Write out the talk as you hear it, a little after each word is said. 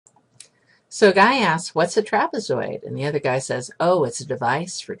So a guy asks, what's a trapezoid? And the other guy says, oh, it's a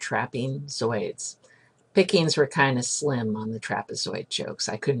device for trapping zoids. Pickings were kind of slim on the trapezoid jokes.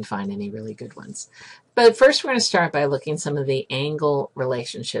 I couldn't find any really good ones. But first we're going to start by looking at some of the angle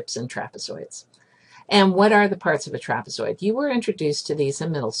relationships in trapezoids. And what are the parts of a trapezoid? You were introduced to these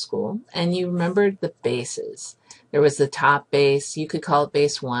in middle school, and you remembered the bases. There was the top base, you could call it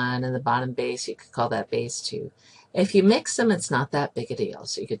base 1, and the bottom base, you could call that base 2. If you mix them, it's not that big a deal.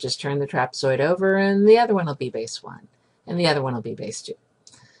 So you could just turn the trapezoid over, and the other one will be base 1, and the other one will be base 2.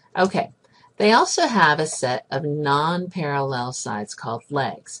 Okay. They also have a set of non-parallel sides called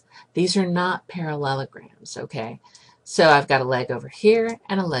legs. These are not parallelograms, okay? So I've got a leg over here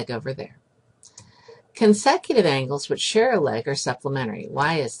and a leg over there. Consecutive angles which share a leg are supplementary.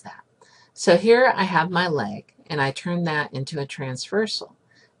 Why is that? So here I have my leg, and I turn that into a transversal.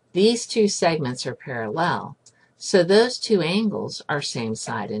 These two segments are parallel, so those two angles are same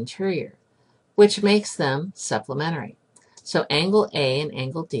side interior, which makes them supplementary. So angle A and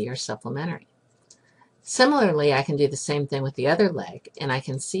angle D are supplementary. Similarly, I can do the same thing with the other leg, and I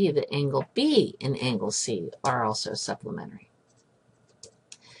can see that angle B and angle C are also supplementary.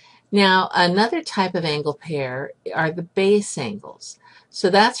 Now, another type of angle pair are the base angles. So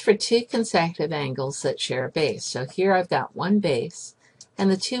that's for two consecutive angles that share a base. So here I've got one base,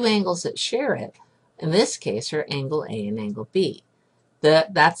 and the two angles that share it, in this case, are angle A and angle B.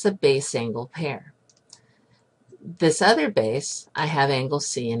 That's a base angle pair. This other base, I have angle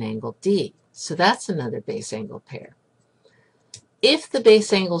C and angle D. So that's another base angle pair. If the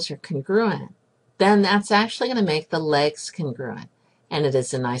base angles are congruent, then that's actually going to make the legs congruent, and it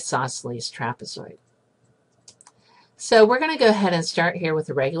is an isosceles trapezoid. So we're going to go ahead and start here with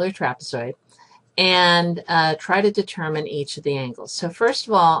a regular trapezoid and try to determine each of the angles. So first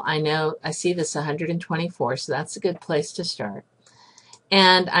of all, I see this 124, so that's a good place to start.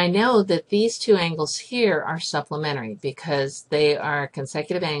 And I know that these two angles here are supplementary because they are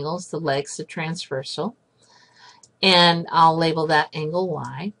consecutive angles, the legs are transversal. And I'll label that angle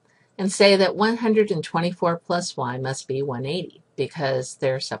Y and say that 124 plus Y must be 180 because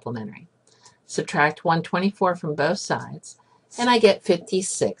they're supplementary. Subtract 124 from both sides, and I get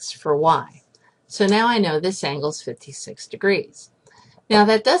 56 for Y. So now I know this angle is 56 degrees. Now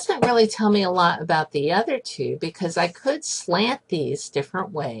that doesn't really tell me a lot about the other two because I could slant these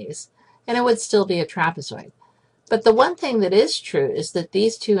different ways and it would still be a trapezoid. But the one thing that is true is that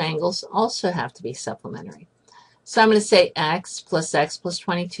these two angles also have to be supplementary. So I'm going to say x plus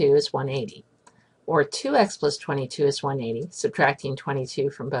 22 is 180, or 2x plus 22 is 180, subtracting 22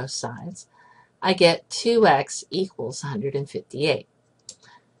 from both sides. I get 2x equals 158.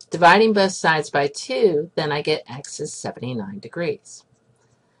 Dividing both sides by 2, then I get x is 79 degrees.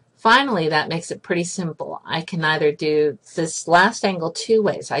 Finally, that makes it pretty simple. I can either do this last angle two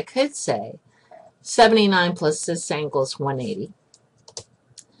ways. I could say 79 plus this angle is 180.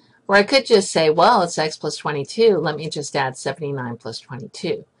 Or I could just say, well, it's x plus 22. Let me just add 79 plus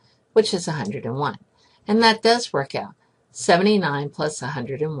 22, which is 101. And that does work out. 79 plus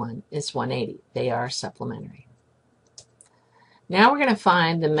 101 is 180. They are supplementary. Now we're going to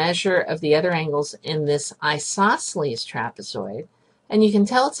find the measure of the other angles in this isosceles trapezoid. And you can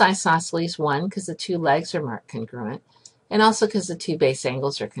tell it's isosceles, one, because the two legs are marked congruent, and also because the two base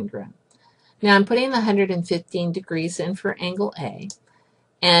angles are congruent. Now I'm putting the 115 degrees in for angle A,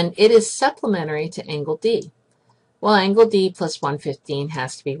 and it is supplementary to angle D. Well, angle D plus 115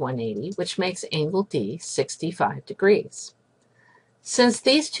 has to be 180, which makes angle D 65 degrees. Since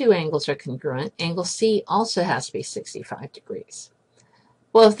these two angles are congruent, angle C also has to be 65 degrees.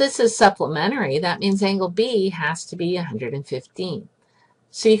 Well, if this is supplementary, that means angle B has to be 115.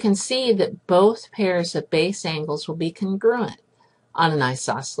 So you can see that both pairs of base angles will be congruent on an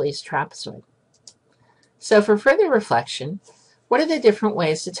isosceles trapezoid. So for further reflection, what are the different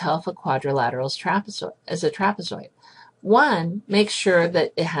ways to tell if a quadrilateral is a trapezoid? One, make sure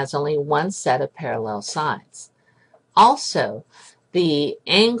that it has only one set of parallel sides. Also, the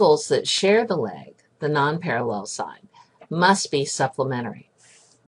angles that share the leg, the non-parallel side, must be supplementary.